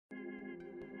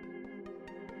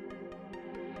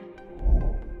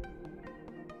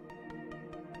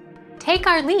Take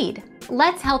our lead.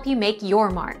 Let's help you make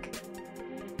your mark.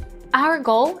 Our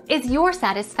goal is your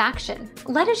satisfaction.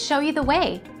 Let us show you the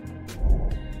way.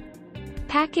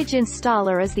 Package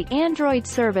Installer is the Android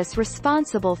service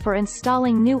responsible for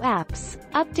installing new apps,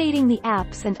 updating the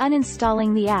apps and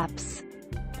uninstalling the apps.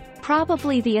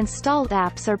 Probably the installed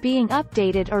apps are being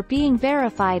updated or being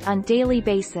verified on daily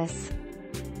basis.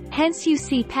 Hence you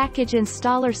see Package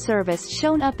Installer service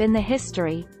shown up in the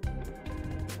history.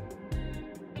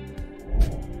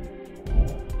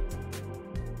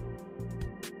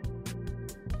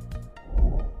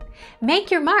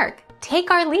 Make your mark. Take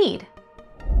our lead.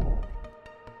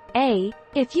 A.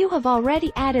 If you have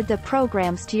already added the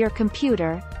programs to your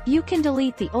computer, you can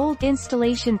delete the old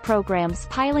installation programs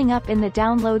piling up in the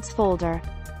Downloads folder.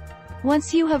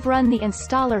 Once you have run the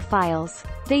installer files,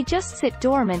 they just sit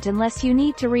dormant unless you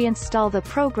need to reinstall the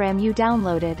program you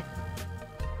downloaded.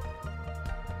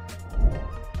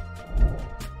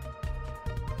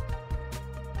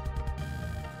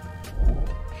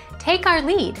 Take our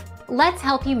lead. Let's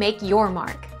help you make your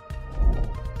mark.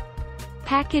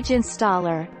 Package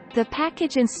Installer. The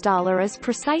Package Installer is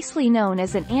precisely known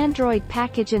as an Android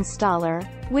package installer,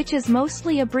 which is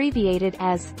mostly abbreviated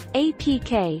as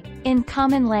APK in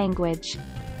common language.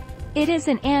 It is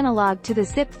an analog to the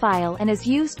zip file and is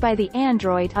used by the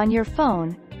Android on your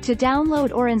phone to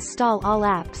download or install all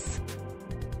apps.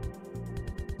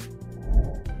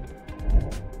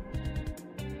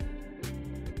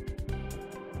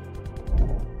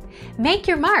 Make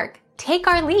your mark. Take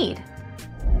our lead.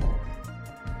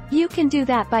 You can do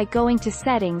that by going to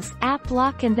Settings, App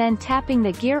Lock and then tapping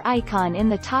the gear icon in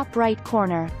the top right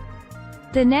corner.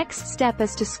 The next step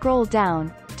is to scroll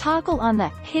down, toggle on the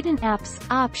Hidden Apps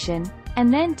option,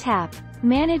 and then tap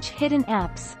Manage Hidden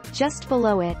Apps just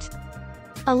below it.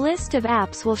 A list of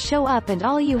apps will show up and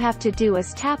all you have to do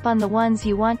is tap on the ones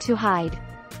you want to hide.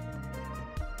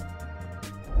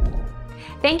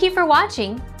 Thank you for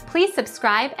watching. Please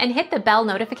subscribe and hit the bell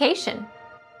notification.